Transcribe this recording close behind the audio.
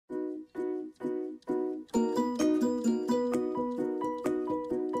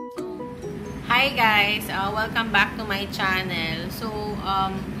Hi guys! Welcome back to my channel. So,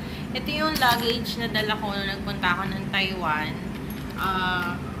 ito yung luggage na dala ko nung nagpunta ako ng Taiwan.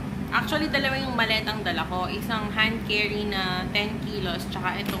 Actually, dalawa yung maletang dala ko. Isang hand carry na 10 kilos,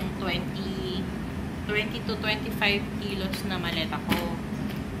 tsaka itong 20 to 25 kilos na maleta ko.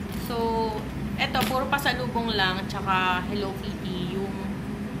 So, ito, puro pasalubong lang, tsaka Hello Kitty yung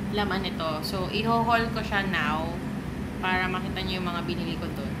laman nito. So, i-haul ko siya now para makita niyo yung mga binili ko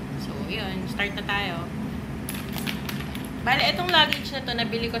dun. So, yun. Start na tayo. Bale, itong luggage na to,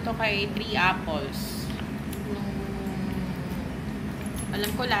 nabili ko to kay 3 apples.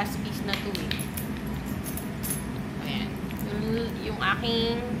 Alam ko, last piece na to eh. Ayan. Yung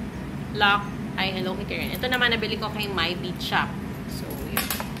aking lock ay Hello Kitty rin. Ito naman, nabili ko kay My Beach Shop. So, yun.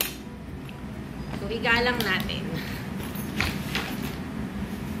 So, igalang natin.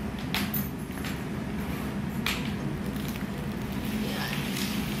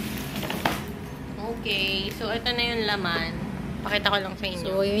 Okay, so ito na yung laman. Pakita ko lang sa inyo.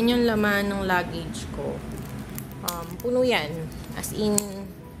 So, yun yung laman ng luggage ko. Puno yan. As in,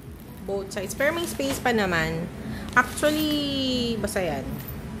 both sides. Pero may space pa naman. Actually, basta yan.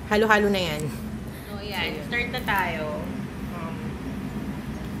 Halo-halo na yan. So, yan. Start na tayo.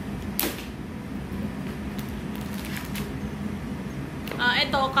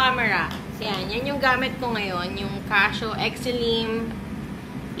 Ito, camera. So, yan yung gamit ko ngayon. Yung Casio Exelim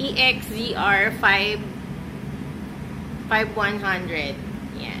EXZR 5100.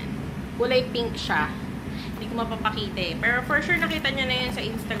 Yan. Kulay pink siya. Hindi ko mapapakita eh. Pero for sure nakita niya na yun sa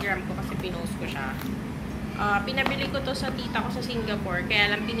Instagram ko kasi pinost ko siya. Pinabili ko to sa tita ko sa Singapore.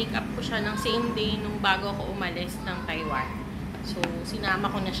 Kaya lang pinick up ko siya ng same day nung bago ako umalis ng Taiwan. So, sinama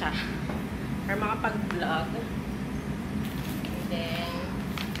ko na siya. Para makapag-vlog. And then,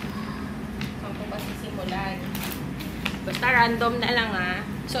 saan ko ba sisimulan? Basta random na lang ah.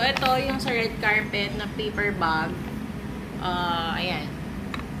 So, ito yung sa red carpet na paper bag. Ayan.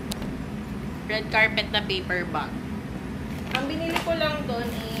 Red carpet na paper bag. Ang binili ko lang doon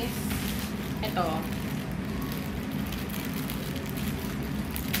is ito.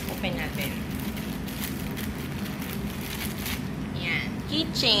 Open natin. Ayan.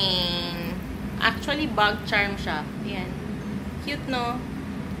 Keychain. Actually, bag charm siya. Ayan. Cute, no?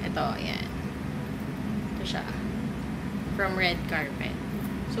 Ito, ayan. Ito siya. From red carpet.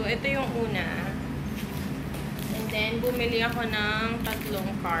 So, ito yung una. And then, bumili ako ng 3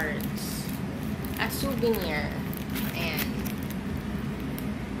 cards. As souvenir. Ayan.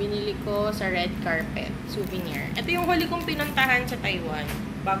 Binili ko sa red carpet. Souvenir. Ito yung huli kong pinuntahan sa Taiwan.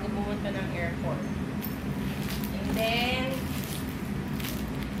 Bago pumunta ng airport. And then,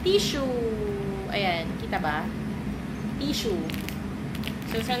 tissue. Ayan. Kita ba? Tissue.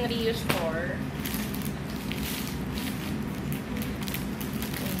 So, Sanrio store.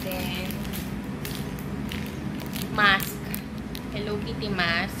 Then, mask. Hello Kitty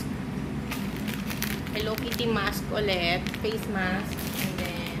mask. Hello Kitty mask ulit. Face mask. And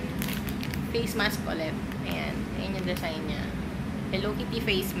then, face mask ulit. Ayan. Ayan yung design niya. Hello Kitty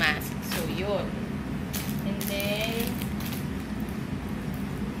face mask. So, yun. And then,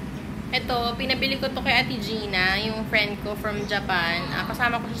 ito, pinabili ko to kay Ate Gina, yung friend ko from Japan.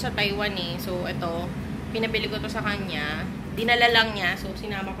 Kasama ko siya sa Taiwan eh. So, ito, pinabili ko to sa kanya. Dinala lang niya. So,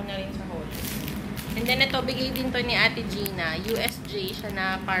 sinama ko na rin sa haul. And then, ito, bigay din to ni Ate Gina. USJ siya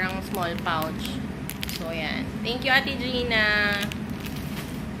na parang small pouch. So, ayan. Thank you, Ate Gina.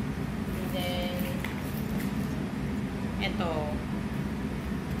 And then, ito.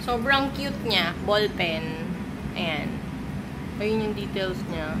 Sobrang cute niya. Ball pen. Ayan. Ayun yung details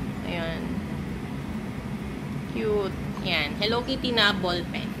niya. Ayan. Cute. Ayan. Hello Kitty na ball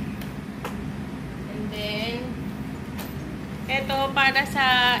pen. And then, ito, para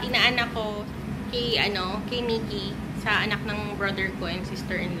sa inaanak ko, kay Mickey, sa anak ng brother ko and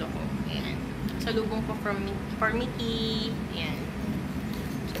sister-in-law ko. Ayan. Salubong ko for Mickey. Ayan.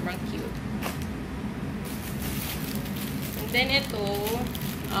 Sobrang cute. And then, ito,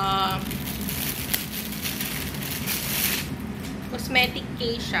 cosmetic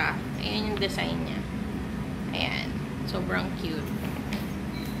case siya. Ayan yung design niya. Ayan. Sobrang cute.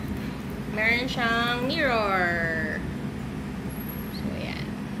 Meron siyang mirror.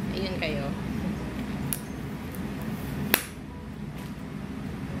 Ayun kayo.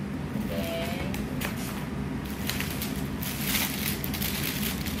 Then,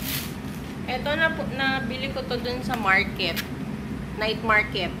 eto nabili ko to dun sa market. Night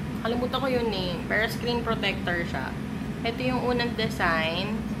market. Kalimutan ko yun eh. Pero screen protector siya. Ito yung unang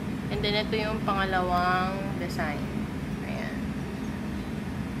design. And then, ito yung pangalawang design. Ayan.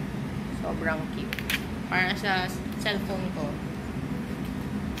 Sobrang cute. Para sa cellphone ko.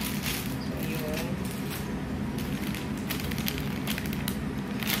 So, yun.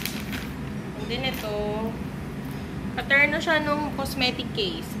 then ito, paterno siya nung cosmetic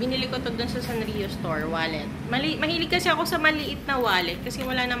case. Binili ko to dun sa Sanrio store, wallet. Mahilig kasi ako sa maliit na wallet kasi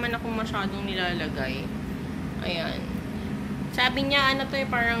wala naman akong masyadong nilalagay. Ayan. Sabi niya, ano to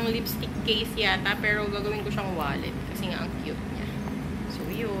parang lipstick case yata, pero gagawin ko siyang wallet kasi nga ang cute niya. So,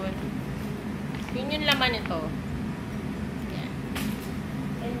 yun. Yun yung laman ito. Ayan.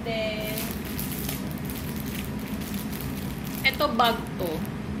 And then, ito bag to.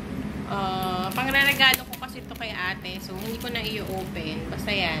 Pangre-regalo ko kasi ito kay ate. So, hindi ko na i-open. Basta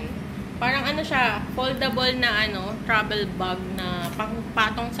yan. Parang ano siya, foldable na ano, travel bag na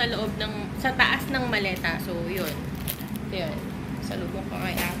pangpatong sa loob ng, sa taas ng maleta. So, yun. Yun. Salubong ko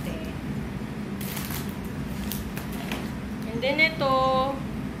kay ate. And then ito,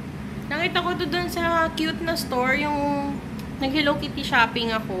 nakita ko to dun sa cute na store, yung nag-Hello Kitty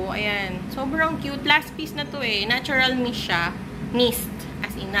shopping ako. Ayan. Sobrang cute. Last piece na to eh. Natural mist siya. Mist.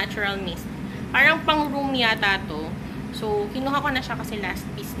 As in, natural mist. Parang pang room yata to. So, kinuha ko na siya kasi last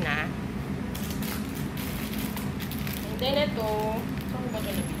piece na. And then ito, saan ba ito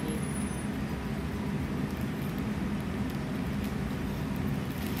nabili?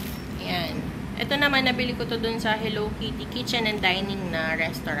 Ayan. Ito naman, nabili ko to dun sa Hello Kitty Kitchen and Dining na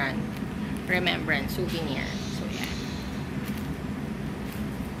restaurant. Remembrance, souvenir. So, yan.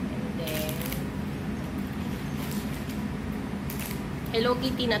 And then, Hello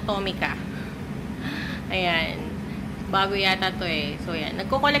Kitty na Tomica. Ayan. Bago yata to eh. So, yan.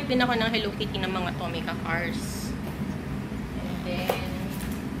 Nagko-collect din ako ng Hello Kitty ng mga Tomica cars. And then,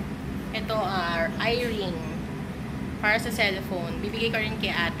 ito are earring para sa cellphone. Bibigay ko rin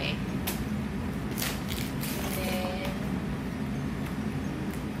kay ate. And then,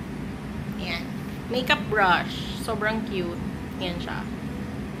 ayan. Makeup brush. Sobrang cute. Yan siya.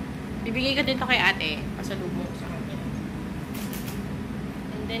 Bibigay ko dito kay ate. Pasalubong sa kanya.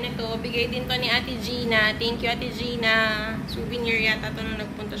 And then ito, bigay din to ni Ate Gina. Thank you, Ate Gina. Souvenir yata to nung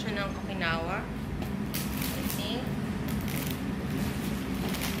nagpunta siya ng Okinawa. I think.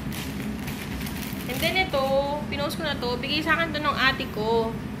 And then ito, pinost ko na to. Bigay sa akin to ng ate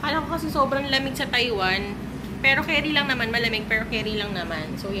ko. Kala ko kasi sobrang lamig sa Taiwan. Pero carry lang naman. Malamig, pero carry lang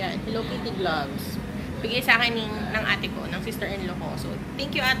naman. So, yan. Hello Kitty gloves. Bigay sa akin ng ate ko, ng sister-in-law ko. So,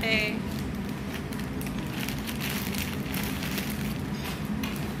 thank you, ate.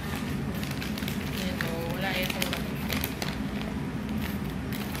 Ito, wala ito.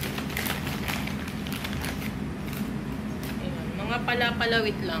 Ayan, mga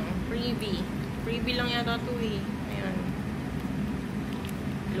pala-palawit lang. Freebie. Freebie lang yata ito eh. Ayan.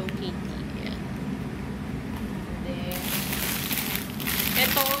 Hello Kitty. Ayan. Then,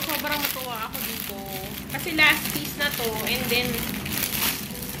 ito, sobrang natuwa ako dito. Kasi last piece na to. And then,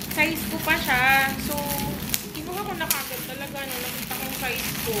 size ko pa siya. So, kinuha ko na kagad talaga. No, nakita kong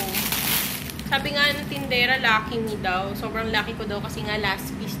size ko. Sabi nga ng tindera, lucky me daw. Sobrang lucky ko daw kasi nga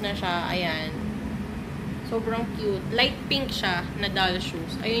last piece na siya. Ayan. Sobrang cute. Light pink siya na doll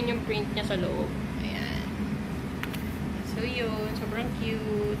shoes. Ayun yung print niya sa loob. Ayan. So, yun. Sobrang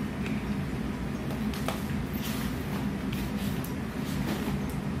cute.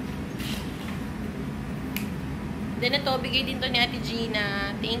 Then ito, bigay din to ni Ate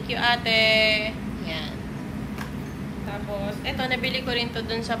Gina. Thank you, ate. Yan. Tapos, ito, nabili ko rin to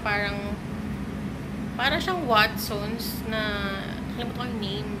dun sa para siyang Watsons na, nakalimutan ko yung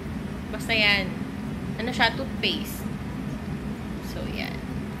name. Basta yan. Ano siya? Toothpaste. So, yan.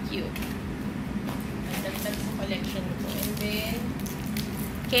 Cute. And that's the collection ko. And then,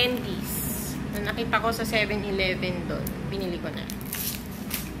 candies. Na nakita ko sa 7-Eleven doon. Binili ko na.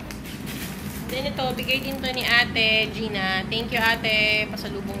 Then ito, bigay din to ni Ate Gina. Thank you, ate.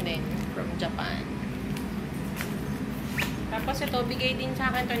 Pasalubong din from Japan. Tapos ito, bigay din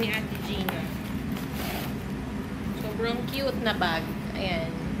sa akin to ni Ate Gina. Sobrang cute na bag.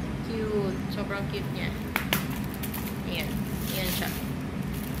 Ayan. Cute. Sobrang cute niya. Ayan. Ayan siya.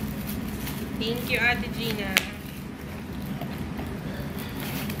 Thank you, Ate Gina.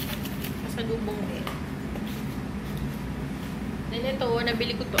 Pasalubong din. Then ito,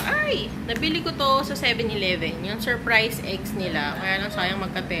 nabili ko to. Ay! Nabili ko to sa 7-Eleven. Yung surprise eggs nila. Kaya lang sayang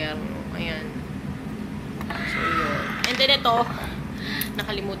magka-terno. Ayan. So, yun. And then ito,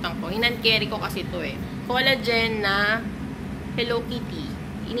 nakalimutan ko. Hinand carry ko kasi to eh. Collagen na Hello Kitty.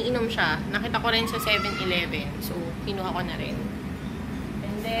 Iniinom siya. Nakita ko rin sa 7-Eleven. So, kinuha ko na rin.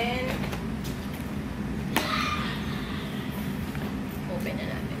 And then, open na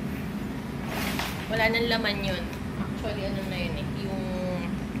natin. Wala nang laman yun. Actually, ano na yun eh. Yung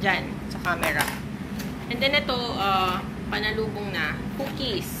dyan, sa camera. And then ito, panalubong na.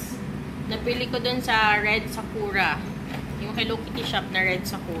 Cookies. Napili ko dun sa Red Sakura. Yung Hello Kitty shop na Red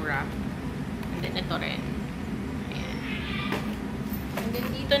Sakura. Ito rin. Ayan. And then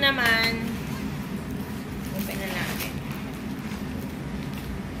dito naman, open na natin.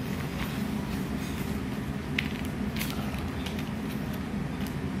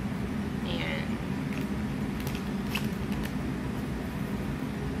 Ayan.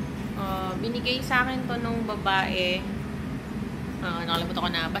 Binigay sa akin to nung babae. Nakalimutan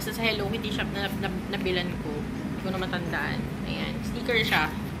ko na. Basta sa Hello Kitty shop na nabilan ko. Hindi ko na matandaan. Ayan. Sticker siya.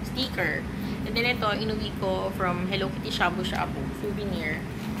 Sticker. And then ito, inuwi ko from Hello Kitty Shabu Shabu. Souvenir.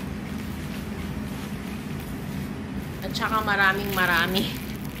 At saka maraming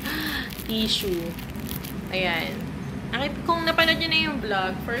tissue. Ayan. Kung napanood nyo na yung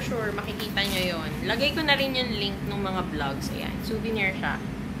vlog, for sure, makikita nyo yon. Lagay ko na rin yung link ng mga vlogs. Ayan. Souvenir siya.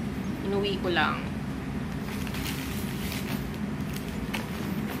 Inuwi ko lang.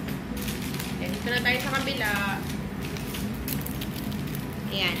 Dito na tayo sa kabila.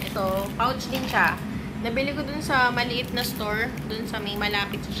 Ayan, ito, pouch din siya. Nabili ko dun sa maliit na store, dun sa may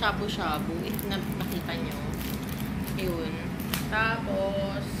malapit sa Shabu Shabu. Ito na nakita nyo. Ayun.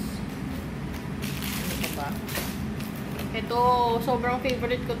 Tapos, ano pa ba? Ito, sobrang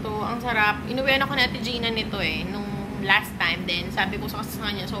favorite ko to. Ang sarap. Inuwian ako ni Ate Gina nito nung last time. Then, sabi ko sa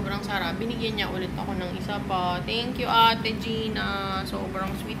kanya, sobrang sarap. Binigyan niya ulit ako ng isa pa. Thank you, Ate Gina. Sobrang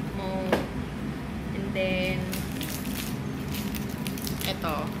sweet mo. Then,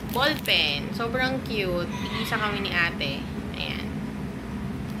 ito, ball pen. Sobrang cute. Igisa kami ni ate. Ayan.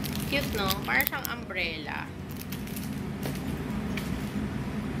 Cute, no? Parang siyang umbrella.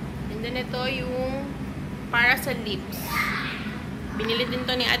 And then, ito yung para sa lips. Binili din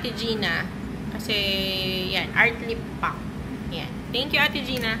to ni Ate Gina. Kasi, yan, art lip pack. Ayan. Thank you, Ate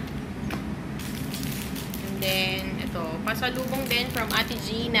Gina. And then, ito, pasalubong din from Ate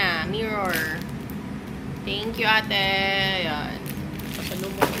Gina. Mirror. Thank you, ate. Ayan.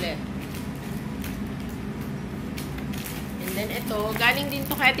 Pasalubong ulit. And then, ito. Galing din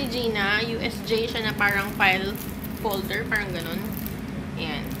to kay Ate Gina. USJ siya na parang file folder. Parang ganun.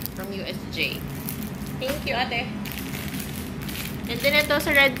 Ayan. From USJ. Thank you, ate. And then, ito sa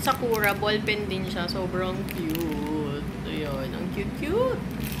Red Sakura. Ballpen din siya. Sobrang cute. Ayan. Ang cute-cute.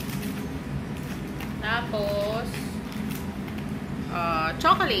 Tapos,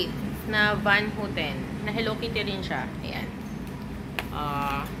 chocolate na Van Houten. Na Hello Kitty rin siya. Ayan.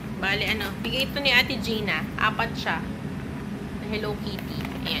 Bale, bigay ito ni Ate Gina. 4 siya. Na Hello Kitty.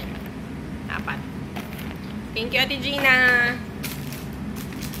 Ayan. 4. Thank you, Ate Gina.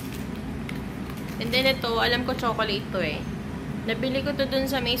 And then ito, alam ko chocolate to Nabili ko to dun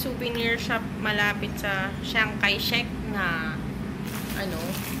sa may souvenir shop malapit sa Chiang Kai-shek na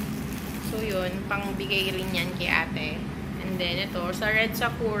so yun, pang bigay rin yan kay ate. And then ito, sa Red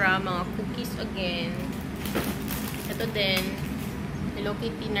Sakura, mga cookies again. Ito din, Hello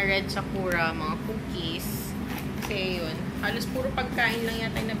Kitty na Red Sakura, mga cookies. Kasi yun, halos puro pagkain lang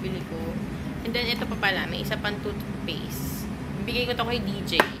yata yung nabili ko. And then ito pa pala, may isa pang toothpaste. Bigay ko to kay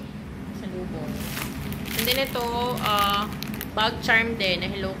DJ. Sa lubong. And then ito, bag charm din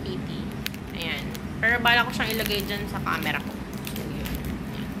na Hello Kitty. Ayan. Pero bala ko siyang ilagay dyan sa camera ko. So yun.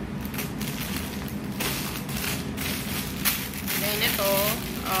 Ayan. Then ito,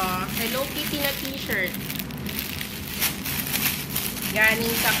 Hello Kitty na t-shirt.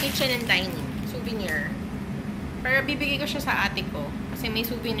 Galing sa Kitchen and Dining. Souvenir. Pero bibigay ko siya sa ate ko. Kasi may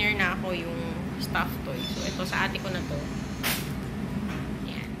souvenir na ako yung stuffed toy. So ito sa ate ko na to.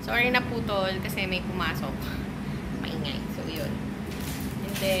 Ayan. Sorry na putol kasi may pumasok. Maingay. So yun.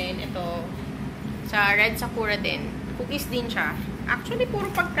 And then ito, sa Red Sakura din. Cookies din siya. Actually,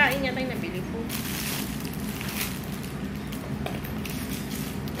 puro pagkain yata yung nabili ko.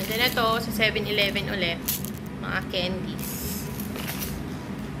 And then ito, sa 7-Eleven ulit. Mga candies.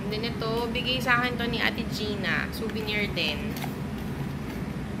 And then ito, bigay sa akin to ni Ate Gina. Souvenir din.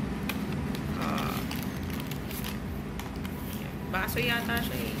 Baso yata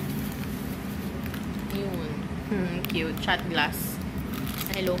siya Yun. Cute. Shot glass.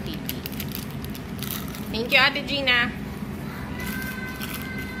 Hello Kitty. Thank you, Ate Gina.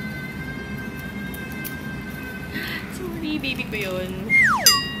 Sorry, baby ko yun.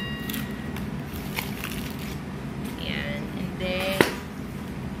 Ayan. And then,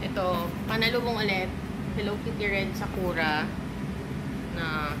 ito, panalubong ulit. Hello Kitty Red Sakura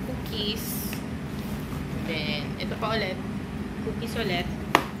na cookies. And then, ito pa ulit. Cookies ulit.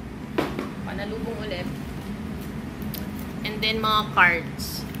 Panalubong ulit. And then, mga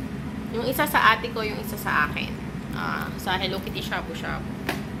cards. Yung isa sa ate ko, yung isa sa akin. Sa Hello Kitty Shabu Shabu.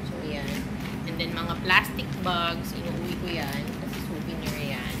 So, yan. And then, mga plastic bags. Inuwi ko yan. Kasi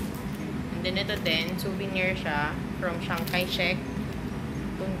souvenir yan. And then, ito din. Souvenir siya. From Chiang Kai-shek.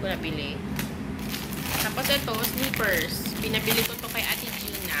 Doon ko nabili. Tapos ito, sneakers. Pinabili ko to kay Ate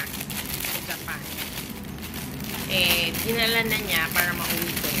Gina sa Japan. Eh, dinala na niya para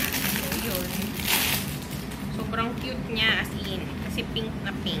mauwi ko na. So, yun. Sobrang cute niya, as in. Kasi pink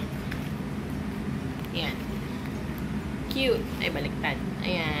na pink. Ayan. Cute. Ay, baliktad.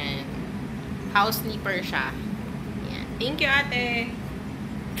 Ayan. House sleeper siya. Ayan. Thank you, ate.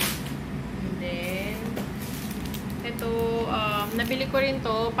 And then, ito, nabili ko rin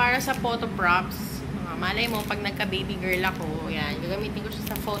to para sa photo props. Malay mo, pag nagka-baby girl ako, ayan, gagamitin ko siya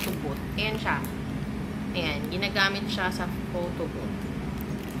sa photo booth. Ayan siya. Ayan, ginagamit siya sa photo booth.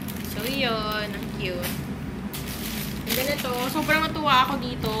 So, yun. Ang cute. And then ito, sobrang natuwa ako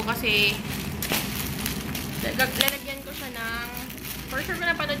dito kasi lalagyan ko siya ng, for sure ko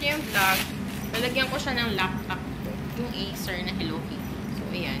napanood niyo yung vlog, lalagyan ko siya ng laptop ko. Yung Acer na Hello Kitty. So,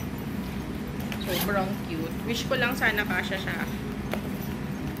 ayan. Sobrang cute. Wish ko lang sana kasya siya.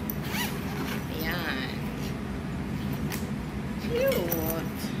 Ayan.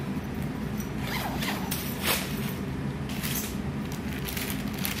 Cute.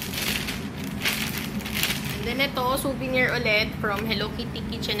 And then ito, souvenir ulit from Hello Kitty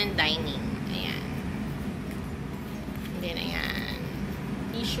Kitchen and Dining. Ayan. And then, ayan.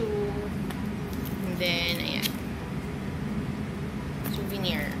 Tissue. And then, ayan.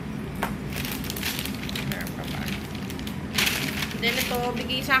 Souvenir. Then ito,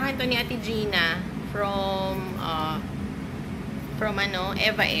 bigay sa akin to ni Ate Gina from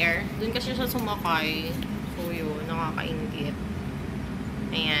Eva Air. Doon kasi siya sumakay. So yun, nakakaingit.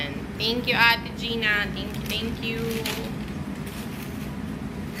 Ayan. Thank you, Ate Gina. Thank you.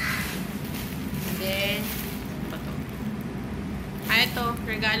 And then, ito to. Ito,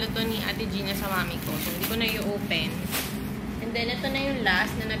 regalo to ni Ate Gina sa mami ko. So, hindi ko na i-open. And then, ito na yung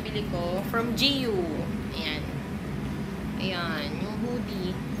last na nabili ko from GU. Ayan. Ayan, yung hoodie.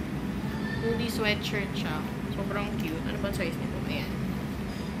 Hoodie sweatshirt siya. Sobrang cute. Ano ba size nito? Ayan.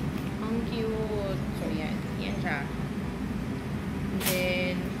 Ang cute. So, ayan. Ayan siya. And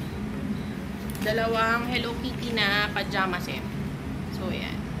then, dalawang Hello Kitty na pajama set. So,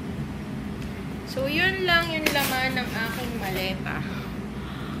 ayan. So, yun lang yung laman ng aking maleta.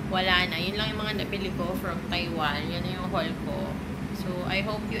 Wala na. Yun lang yung mga nabili ko from Taiwan. Yan na yung haul ko. So, I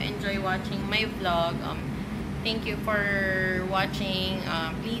hope you enjoy watching my vlog. Thank you for watching.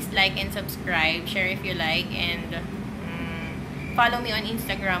 Please like and subscribe. Share if you like. And follow me on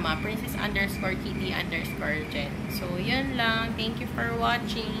Instagram, princess_kitty_jen. So, yun lang. Thank you for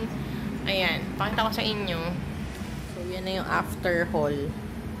watching. Ayan. Pakita ko sa inyo. So, yan na yung after haul.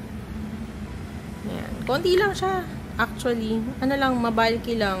 Ayan. Konti lang siya. Actually. Ano lang,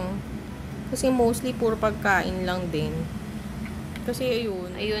 mabalki lang. Kasi mostly puro pagkain lang din. Kasi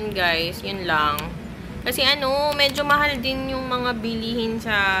ayun. Ayun guys. Yun lang. Kasi medyo mahal din yung mga bilihin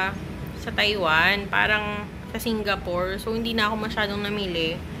sa Taiwan. Parang sa Singapore. So, hindi na ako masyadong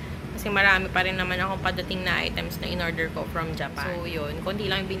namili. Kasi marami pa rin naman akong padating na items na in-order ko from Japan. So, yun. Konti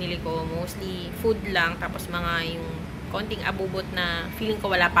lang yung binili ko. Mostly food lang. Tapos mga yung konting abubot na feeling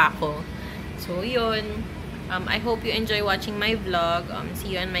ko wala pa ako. So, yun. I hope you enjoy watching my vlog.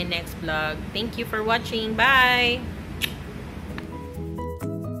 See you on my next vlog. Thank you for watching. Bye!